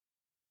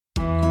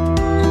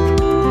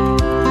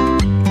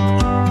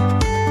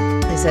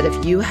said,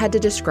 if you had to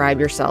describe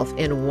yourself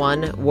in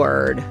one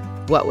word,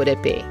 what would it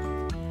be?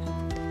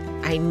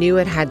 I knew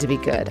it had to be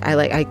good.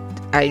 I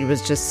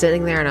was just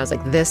sitting there and I was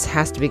like, this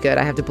has to be good.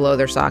 I have to blow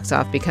their socks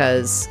off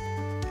because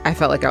I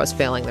felt like I was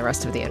failing the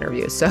rest of the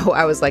interview. So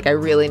I was like, I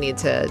really need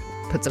to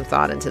put some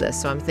thought into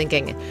this. So I'm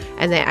thinking,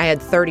 and I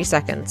had 30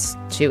 seconds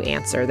to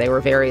answer. They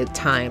were very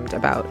timed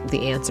about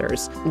the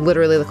answers.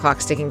 Literally the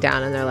clock's ticking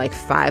down and they're like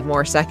 5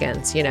 more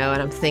seconds, and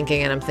I'm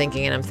thinking and I'm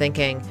thinking and I'm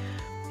thinking.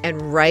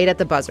 And right at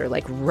the buzzer,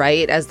 like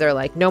right as they're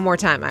like, no more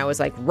time, I was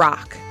like,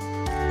 rock.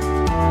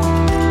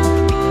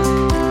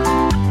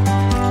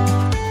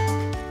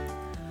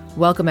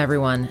 Welcome,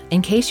 everyone.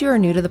 In case you are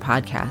new to the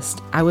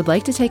podcast, I would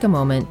like to take a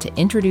moment to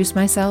introduce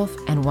myself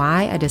and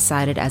why I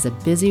decided as a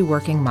busy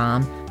working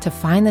mom to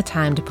find the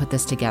time to put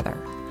this together.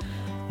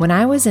 When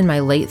I was in my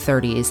late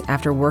 30s,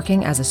 after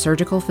working as a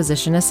surgical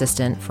physician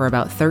assistant for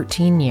about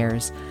 13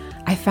 years,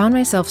 I found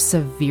myself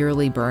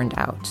severely burned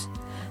out.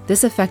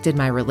 This affected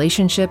my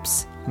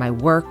relationships, my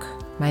work,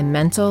 my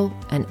mental,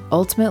 and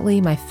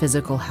ultimately my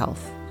physical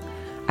health.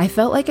 I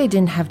felt like I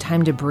didn't have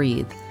time to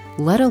breathe,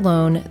 let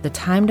alone the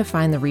time to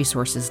find the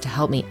resources to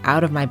help me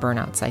out of my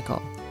burnout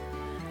cycle.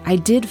 I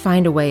did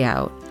find a way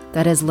out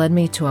that has led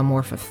me to a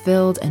more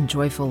fulfilled and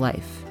joyful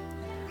life.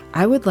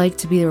 I would like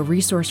to be a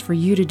resource for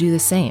you to do the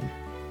same.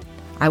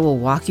 I will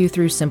walk you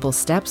through simple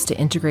steps to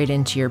integrate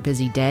into your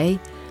busy day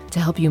to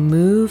help you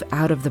move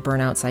out of the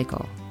burnout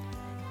cycle.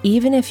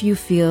 Even if you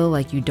feel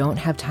like you don't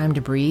have time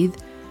to breathe,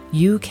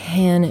 you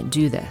can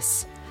do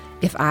this.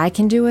 If I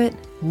can do it,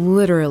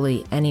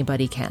 literally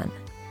anybody can.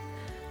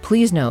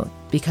 Please note,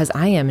 because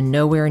I am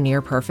nowhere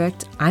near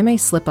perfect, I may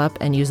slip up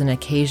and use an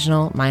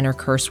occasional minor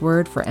curse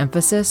word for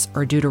emphasis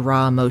or due to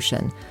raw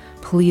emotion.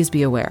 Please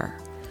be aware.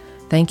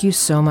 Thank you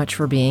so much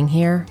for being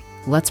here.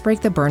 Let's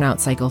break the burnout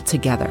cycle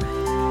together.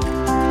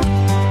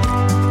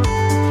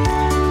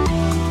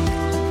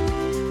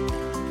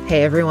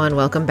 Hey everyone,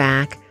 welcome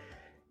back.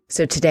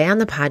 So today on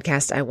the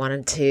podcast, I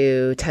wanted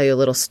to tell you a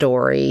little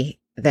story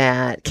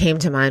that came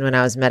to mind when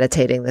I was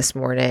meditating this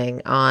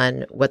morning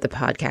on what the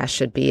podcast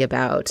should be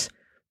about.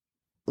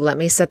 Let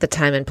me set the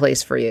time and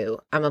place for you.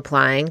 I'm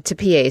applying to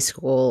PA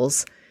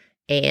schools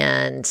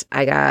and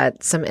I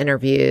got some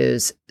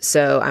interviews.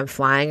 So I'm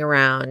flying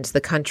around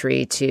the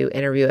country to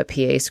interview at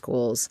PA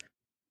schools.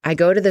 I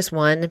go to this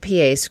one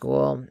PA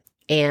school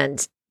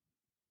and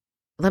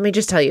let me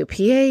just tell you,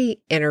 PA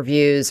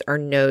interviews are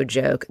no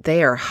joke.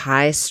 They are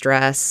high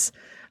stress.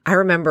 I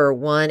remember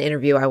one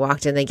interview I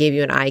walked in, they gave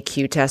you an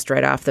IQ test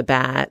right off the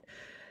bat.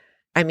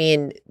 I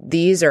mean,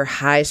 these are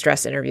high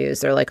stress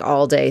interviews. They're like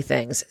all day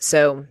things.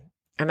 So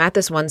I'm at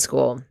this one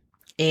school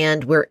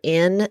and we're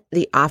in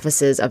the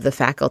offices of the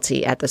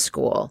faculty at the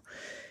school.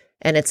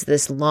 And it's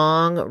this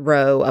long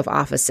row of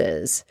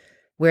offices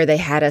where they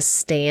had us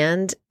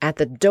stand at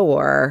the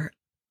door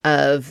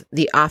of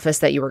the office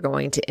that you were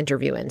going to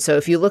interview in. So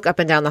if you look up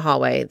and down the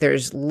hallway,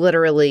 there's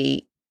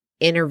literally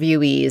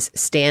interviewees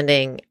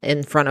standing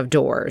in front of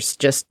doors,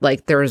 just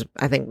like there was,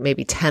 I think,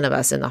 maybe 10 of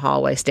us in the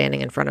hallway standing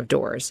in front of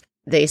doors.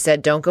 They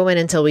said, don't go in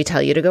until we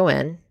tell you to go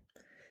in.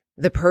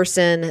 The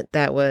person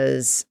that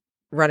was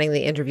running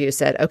the interview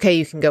said, okay,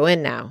 you can go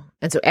in now.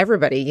 And so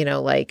everybody,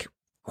 like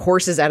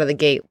horses out of the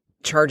gate,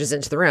 charges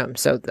into the room.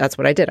 So that's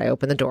what I did. I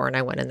opened the door and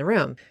I went in the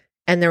room.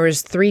 And there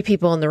was 3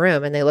 people in the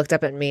room and they looked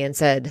up at me and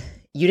said,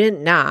 you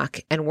didn't knock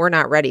and we're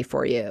not ready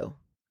for you.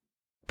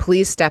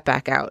 Please step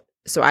back out.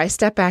 So I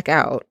step back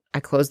out.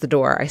 I close the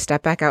door. I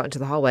step back out into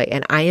the hallway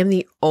and I am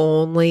the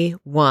only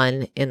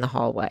one in the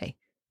hallway.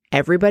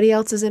 Everybody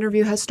else's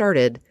interview has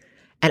started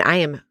and I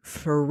am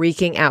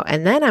freaking out.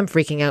 And then I'm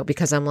freaking out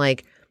because I'm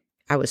like,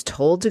 I was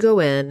told to go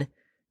in.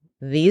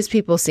 These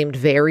people seemed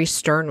very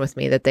stern with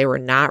me that they were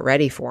not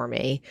ready for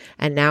me.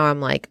 And now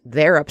I'm like,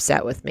 they're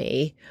upset with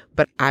me,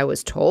 but I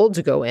was told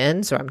to go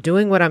in. So I'm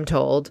doing what I'm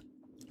told.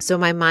 So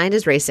my mind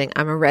is racing.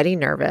 I'm already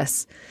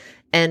nervous.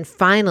 And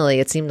finally,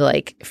 it seemed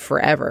like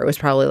forever. It was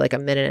probably like a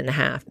minute and a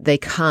half. They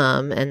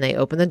come and they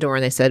open the door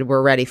and they said,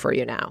 we're ready for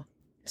you now.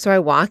 So I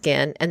walk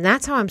in and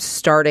that's how I'm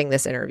starting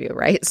this interview,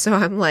 right? So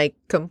I'm like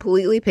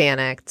completely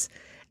panicked.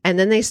 And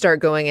then they start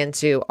going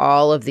into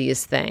all of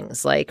these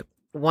things. Like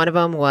one of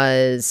them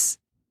was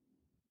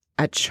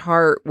a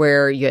chart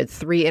where you had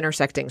 3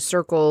 intersecting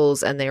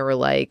circles and they were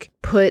like,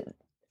 put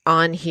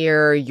on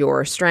here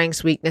your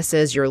strengths,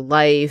 weaknesses, your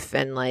life,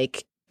 and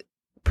like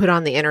put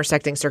on the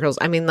intersecting circles.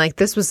 I mean, like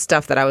this was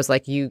stuff that I was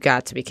like, you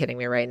got to be kidding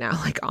me right now.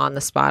 Like on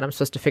the spot, I'm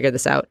supposed to figure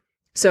this out.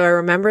 So I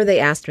remember they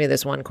asked me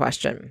this one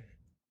question.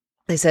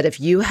 They said, if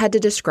you had to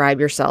describe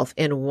yourself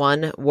in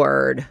one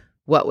word,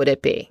 what would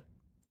it be?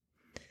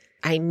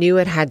 I knew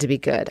it had to be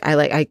good.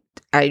 I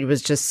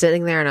was just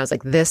sitting there and I was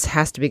like, this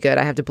has to be good.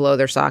 I have to blow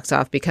their socks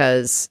off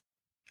because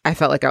I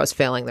felt like I was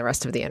failing the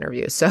rest of the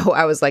interview. So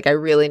I was like, I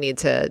really need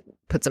to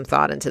put some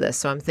thought into this.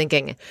 So I'm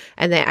thinking,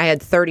 and I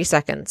had 30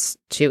 seconds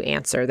to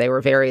answer. They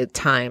were very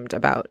timed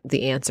about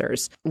the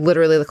answers.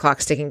 Literally the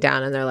clock's ticking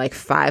down and they're like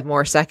 5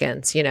 more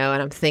seconds, and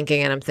I'm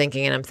thinking and I'm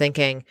thinking and I'm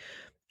thinking.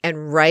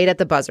 And right at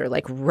the buzzer,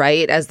 like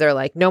right as they're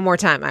like, no more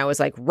time, I was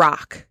like,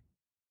 rock.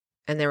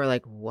 And they were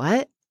like,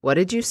 what? what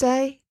did you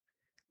say?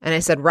 And I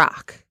said,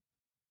 rock.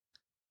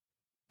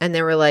 And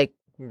they were like,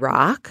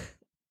 rock?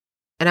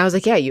 And I was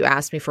like, yeah, you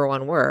asked me for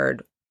one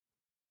word.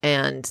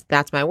 And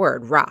that's my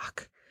word,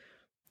 rock.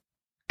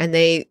 And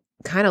they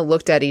kind of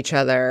looked at each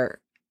other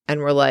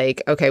and were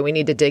like, okay, we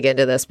need to dig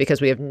into this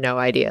because we have no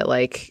idea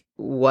like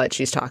what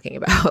she's talking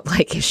about.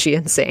 Like, is she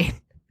insane?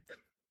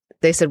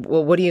 They said,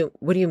 well, what do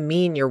you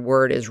mean your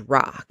word is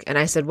rock? And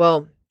I said,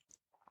 well,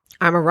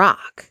 I'm a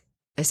rock.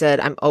 I said,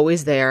 I'm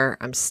always there.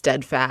 I'm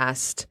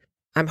steadfast.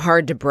 I'm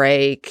hard to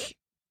break.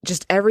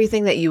 Just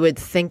everything that you would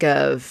think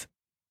of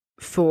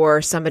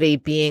for somebody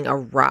being a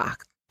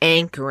rock,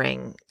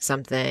 anchoring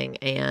something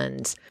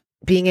and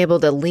being able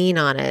to lean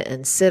on it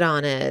and sit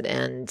on it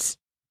and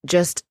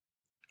just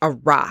a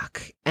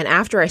rock. And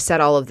after I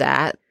said all of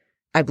that,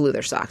 I blew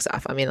their socks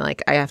off. I mean,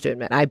 like, I have to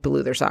admit, I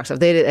blew their socks off.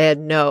 They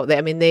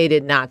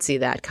did not see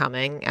that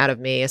coming out of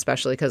me,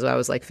 especially because I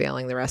was like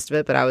failing the rest of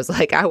it. But I was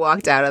like, I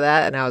walked out of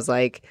that and I was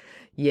like,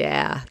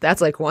 yeah, that's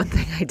like one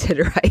thing I did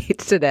right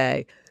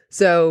today.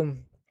 So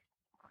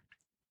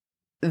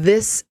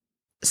this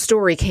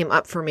story came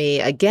up for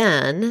me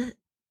again,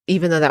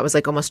 even though that was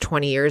like almost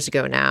 20 years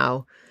ago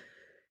now,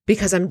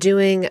 because I'm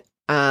doing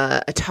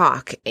a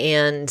talk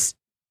and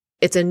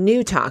it's a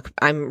new talk.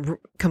 I'm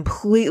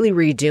completely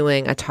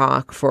redoing a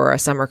talk for a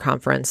summer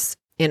conference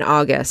in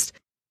August.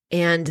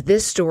 And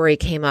this story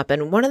came up.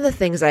 And one of the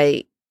things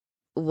I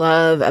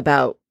love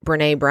about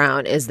Brené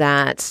Brown is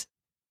that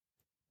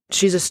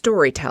she's a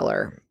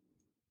storyteller.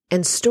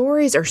 And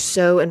stories are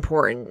so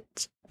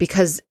important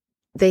because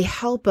they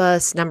help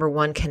us, number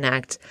one,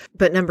 connect.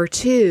 But number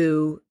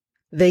two,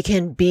 they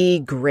can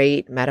be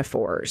great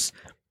metaphors.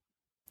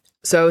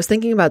 So I was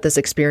thinking about this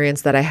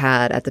experience that I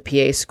had at the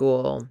PA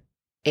school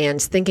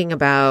and thinking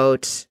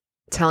about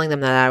telling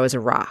them that I was a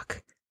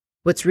rock.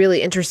 What's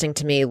really interesting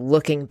to me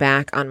looking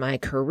back on my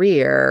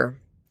career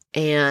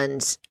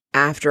and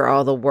after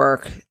all the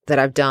work that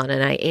I've done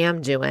and I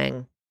am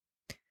doing,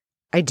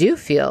 I do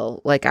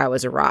feel like I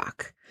was a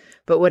rock.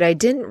 But what I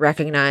didn't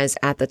recognize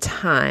at the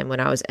time when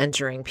I was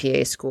entering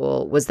PA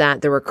school was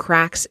that there were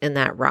cracks in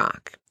that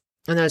rock.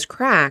 And those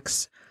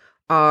cracks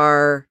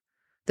are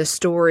the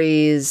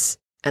stories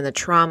and the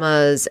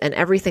traumas and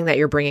everything that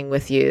you're bringing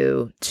with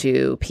you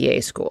to PA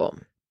school.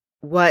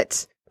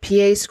 What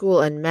PA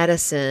school and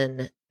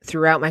medicine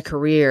throughout my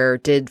career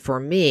did for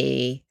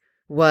me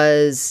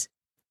was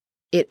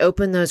it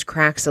opened those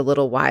cracks a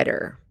little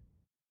wider.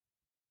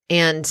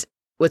 And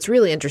what's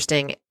really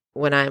interesting,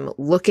 when I'm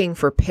looking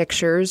for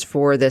pictures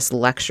for this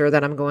lecture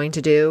that I'm going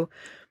to do,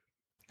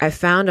 I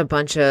found a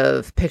bunch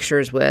of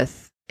pictures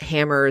with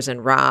hammers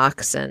and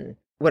rocks. And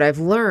what I've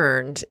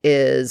learned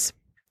is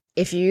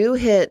if you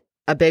hit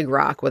a big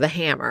rock with a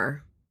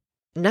hammer,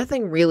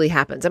 nothing really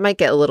happens. It might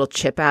get a little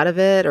chip out of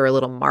it or a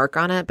little mark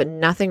on it, but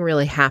nothing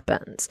really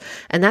happens.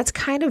 And that's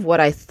kind of what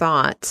I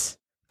thought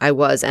I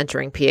was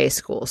entering PA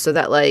school. So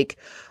that like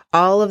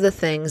all of the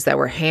things that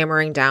were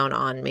hammering down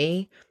on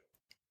me,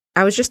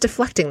 I was just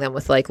deflecting them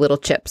with like little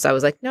chips. I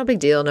was like, no big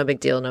deal, no big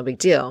deal, no big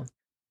deal.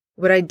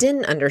 What I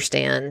didn't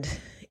understand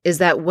is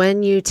that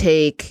when you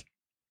take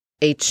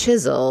a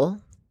chisel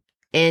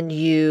and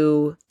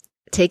you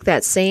take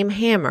that same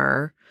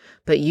hammer,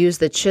 but use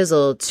the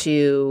chisel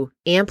to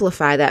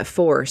amplify that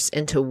force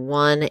into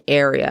one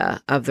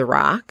area of the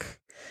rock,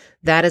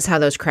 that is how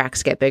those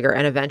cracks get bigger.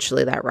 And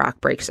eventually that rock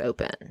breaks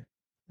open.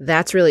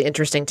 That's really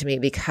interesting to me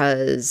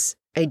because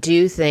I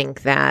do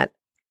think that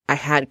I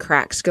had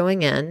cracks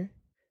going in.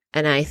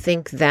 And I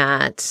think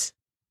that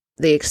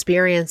the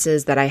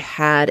experiences that I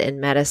had in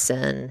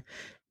medicine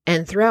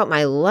and throughout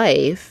my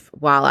life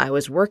while I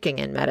was working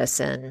in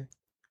medicine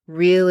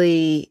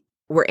really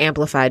were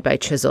amplified by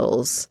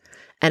chisels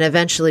and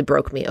eventually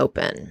broke me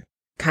open,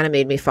 kind of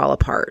made me fall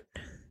apart.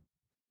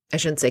 I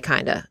shouldn't say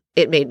kinda,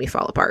 it made me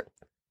fall apart.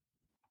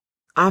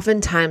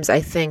 Oftentimes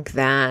I think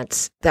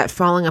that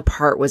falling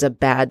apart was a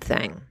bad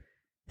thing,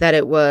 that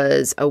it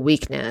was a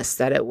weakness,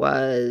 that it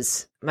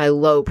was my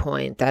low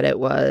point, that it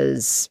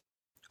was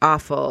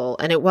awful.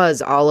 And it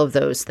was all of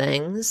those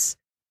things.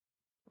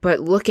 But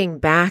looking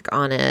back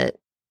on it,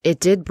 it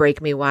did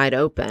break me wide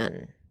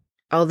open.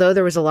 Although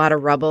there was a lot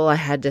of rubble I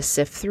had to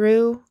sift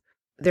through,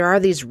 there are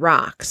these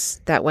rocks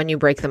that when you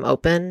break them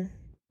open,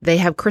 they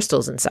have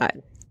crystals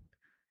inside.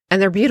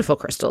 And they're beautiful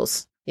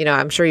crystals. You know,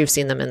 I'm sure you've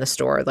seen them in the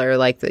store. They're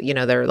like,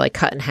 they're like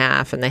cut in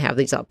half and they have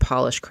these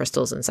polished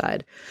crystals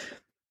inside.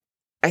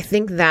 I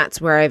think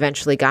that's where I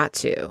eventually got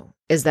to,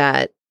 is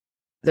that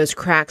those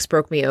cracks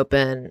broke me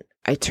open.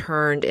 I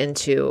turned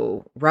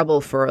into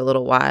rubble for a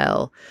little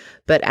while.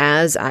 But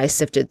as I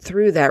sifted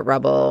through that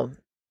rubble,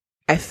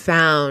 I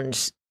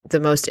found the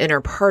most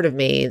inner part of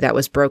me that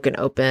was broken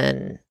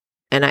open.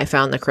 And I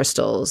found the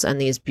crystals and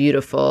these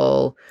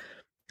beautiful,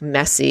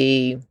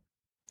 messy,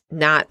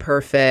 not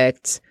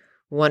perfect,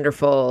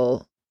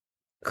 wonderful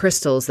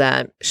crystals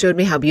that showed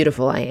me how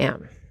beautiful I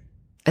am.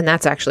 And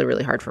that's actually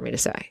really hard for me to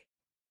say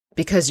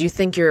because you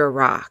think you're a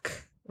rock,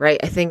 right?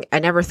 I think I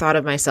never thought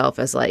of myself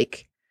as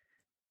like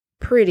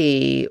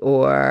pretty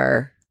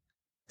or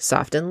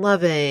soft and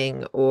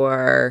loving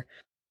or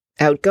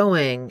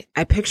outgoing,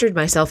 I pictured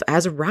myself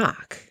as a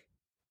rock,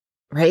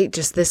 right?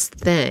 Just this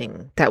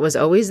thing that was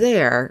always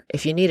there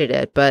if you needed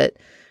it, but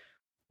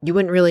you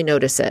wouldn't really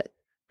notice it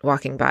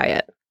walking by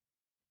it.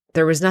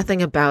 There was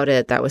nothing about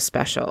it that was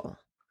special.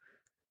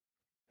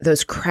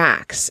 Those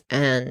cracks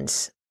and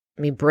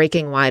me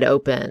breaking wide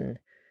open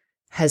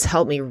has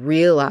helped me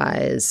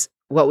realize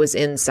what was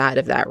inside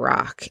of that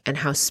rock and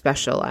how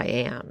special I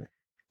am.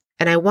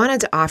 And I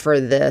wanted to offer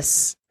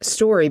this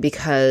story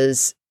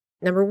because,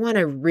 number one,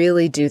 I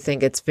really do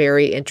think it's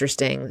very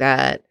interesting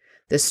that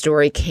this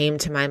story came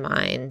to my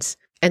mind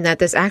and that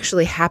this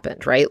actually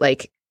happened, right?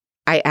 Like,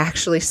 I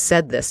actually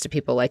said this to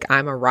people, like,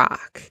 I'm a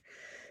rock.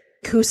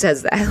 Who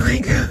says that?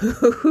 Like,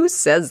 who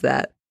says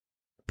that?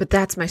 But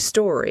that's my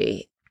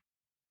story.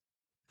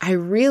 I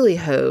really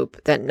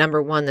hope that,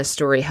 number one, the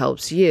story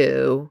helps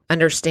you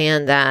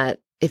understand that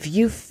if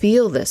you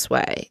feel this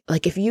way,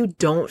 like if you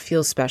don't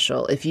feel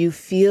special, if you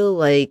feel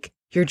like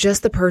you're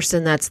just the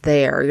person that's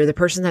there, you're the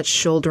person that's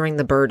shouldering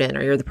the burden,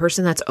 or you're the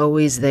person that's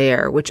always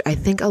there, which I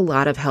think a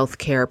lot of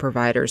healthcare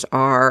providers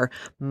are,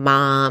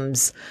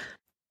 moms,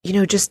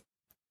 just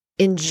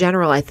in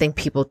general, I think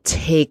people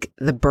take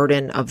the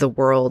burden of the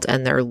world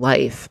and their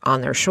life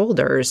on their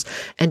shoulders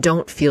and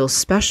don't feel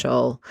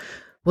special.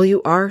 Well,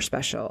 you are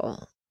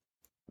special.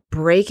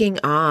 Breaking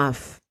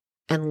off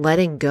and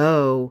letting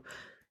go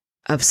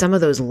of some of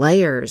those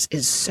layers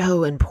is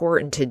so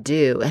important to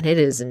do. And it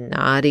is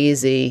not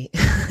easy.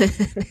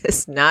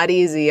 It's not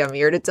easy. I'm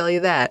here to tell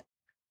you that.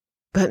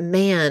 But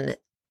man,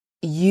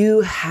 you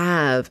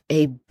have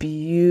a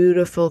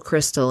beautiful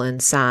crystal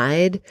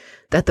inside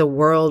that the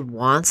world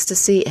wants to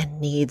see and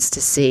needs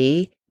to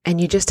see.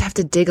 And you just have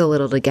to dig a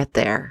little to get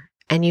there.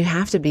 And you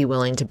have to be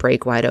willing to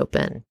break wide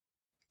open.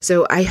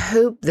 So I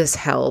hope this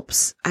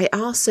helps. I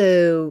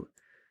also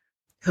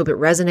hope it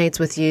resonates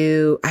with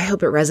you. I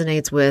hope it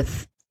resonates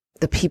with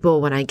the people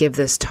when I give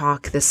this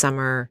talk this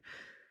summer.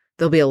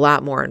 There'll be a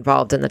lot more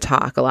involved in the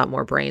talk, a lot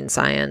more brain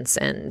science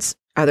and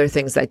other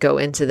things that go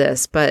into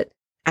this. But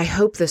I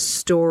hope the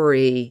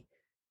story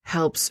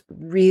helps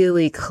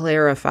really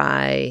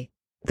clarify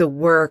the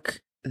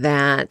work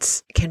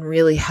that can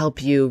really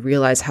help you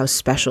realize how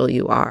special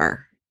you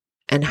are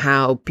and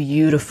how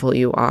beautiful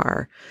you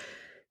are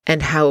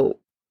and how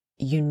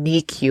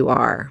unique you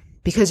are,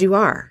 because you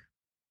are.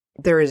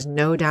 There is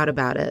no doubt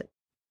about it.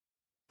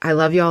 I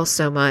love you all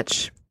so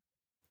much.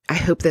 I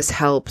hope this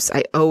helps.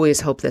 I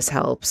always hope this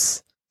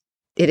helps.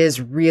 It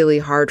is really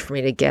hard for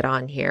me to get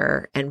on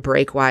here and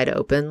break wide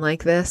open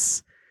like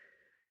this.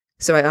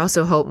 So I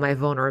also hope my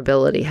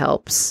vulnerability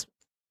helps,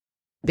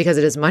 because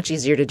it is much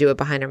easier to do it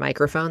behind a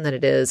microphone than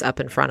it is up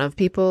in front of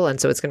people. And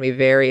so it's going to be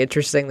very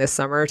interesting this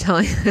summer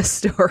telling this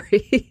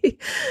story.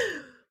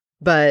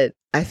 But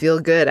I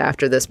feel good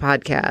after this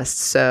podcast.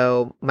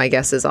 So my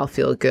guess is I'll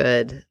feel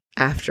good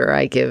after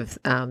I give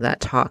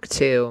that talk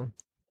too.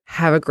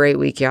 Have a great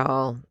week,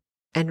 y'all.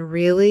 And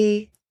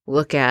really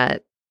look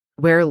at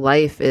where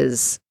life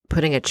is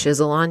putting a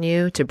chisel on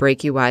you to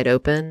break you wide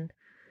open,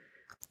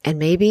 and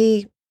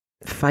maybe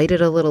fight it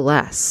a little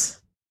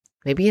less.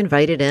 Maybe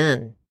invite it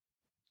in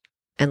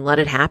and let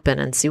it happen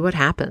and see what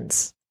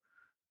happens.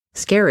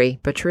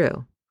 Scary, but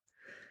true.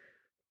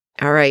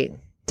 All right.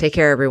 Take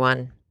care,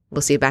 everyone.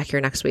 We'll see you back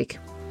here next week.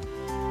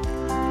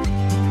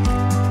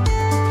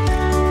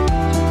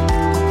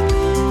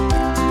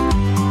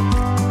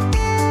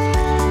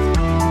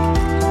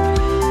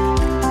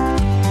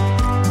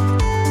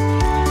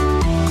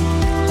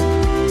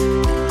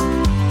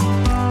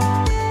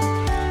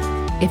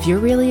 If you're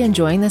really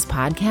enjoying this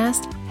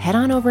podcast, head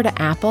on over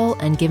to Apple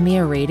and give me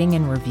a rating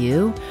and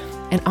review.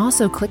 And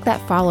also click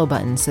that follow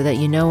button so that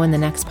you know when the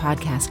next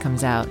podcast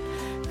comes out.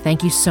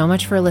 Thank you so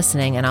much for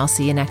listening, and I'll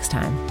see you next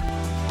time.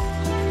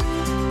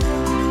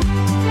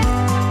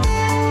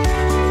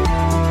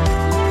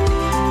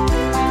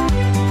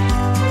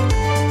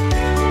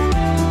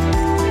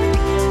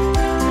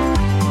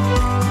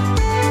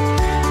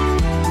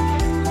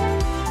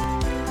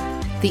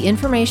 The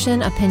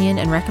information, opinion,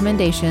 and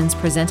recommendations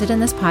presented in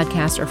this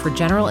podcast are for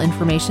general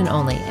information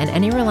only, and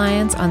any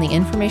reliance on the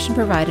information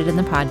provided in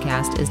the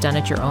podcast is done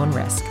at your own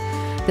risk.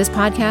 This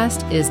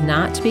podcast is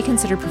not to be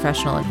considered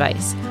professional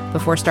advice.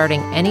 Before starting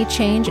any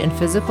change in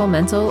physical,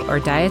 mental, or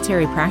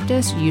dietary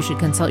practice, you should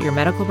consult your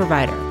medical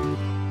provider.